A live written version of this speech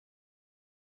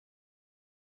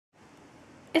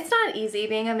It's not easy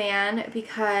being a man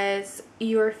because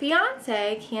your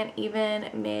fiance can't even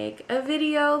make a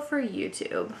video for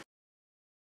YouTube.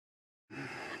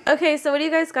 Okay, so what do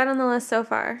you guys got on the list so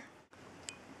far?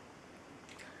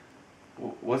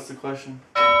 What's the question?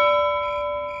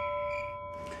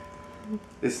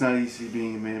 It's not easy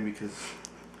being a man because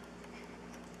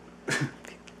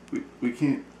we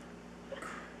can't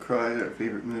cry at our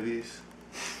favorite movies.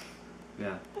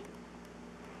 Yeah.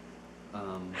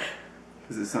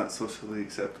 Because it's not socially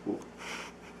acceptable.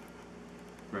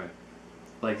 Right.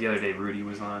 Like the other day Rudy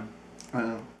was on. I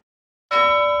know.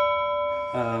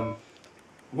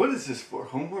 What is this for?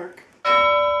 Homework?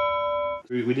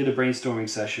 We did a brainstorming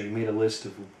session. We made a list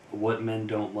of what men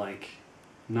don't like.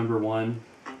 Number 1,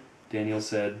 Daniel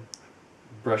said,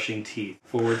 brushing teeth /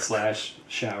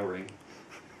 showering.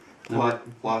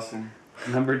 Flossing.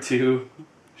 Number 2,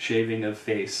 shaving of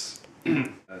face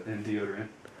and deodorant.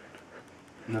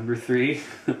 Number 3,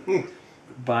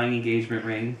 buying engagement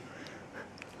ring.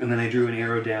 And then I drew an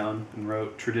arrow down and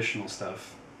wrote traditional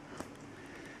stuff.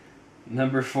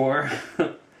 Number 4.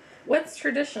 What's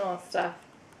traditional stuff?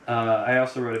 I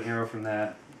also wrote an arrow from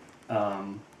that.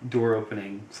 Door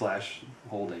opening /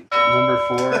 holding. Number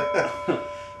 4,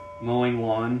 mowing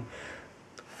lawn.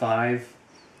 5,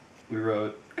 we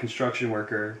wrote construction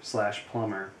worker /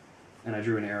 plumber. And I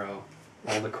drew an arrow.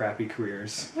 All the crappy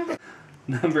careers.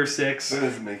 Number 6. That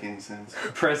doesn't make any sense.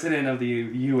 President of the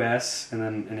U.S. and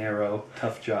then an arrow.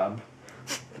 Tough job.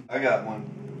 I got one.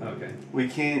 Okay. We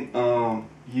can't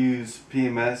use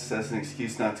PMS as an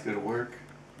excuse not to go to work.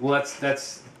 Well,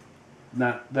 that's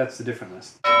a different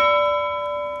list.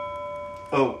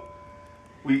 Oh,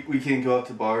 we can't go out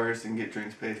to bars and get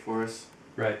drinks paid for us.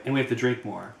 Right, and we have to drink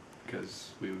more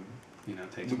because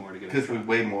it takes more to get us Because we drunk.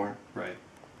 weigh more. Right,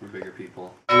 we're bigger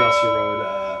people. We also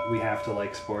wrote we have to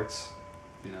like sports.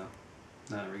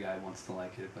 Not every guy wants to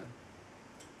like it, but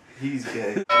He's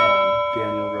gay.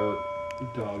 Daniel wrote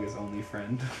dog is only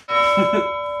friend.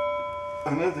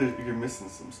 I know that you're missing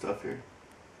some stuff here.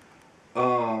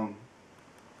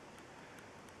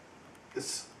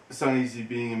 It's not easy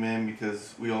being a man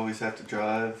because we always have to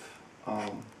drive.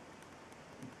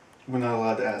 We're not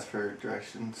allowed to ask for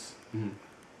directions. Mm-hmm.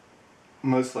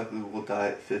 Most likely we'll die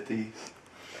at 50.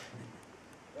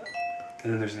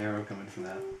 And then there's an arrow coming from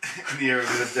that. The arrow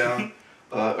goes down.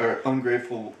 Our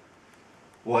ungrateful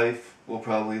wife will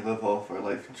probably live off our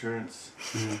life insurance.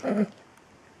 Mm-hmm.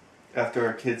 After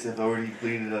our kids have already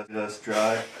bleeded us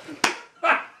dry.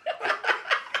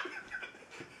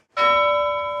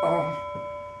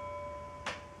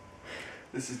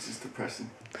 This is just depressing.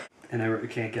 And I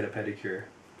can't get a pedicure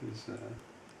because I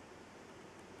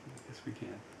guess we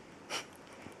can't.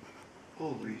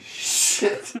 Holy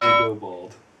shit. We go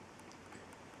bald.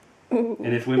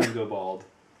 And if women go bald,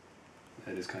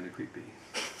 that is kind of creepy.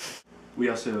 We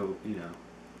also,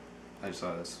 I just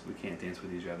saw this, we can't dance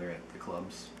with each other at the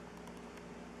clubs.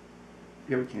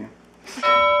 Yeah, we can.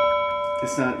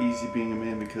 It's not easy being a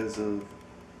man because of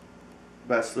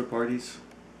bachelor parties.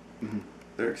 Mm-hmm.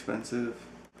 They're expensive.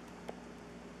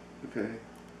 Okay.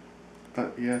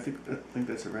 Yeah, I think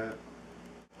that's a wrap.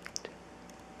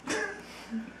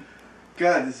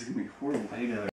 God, this is gonna be horrible.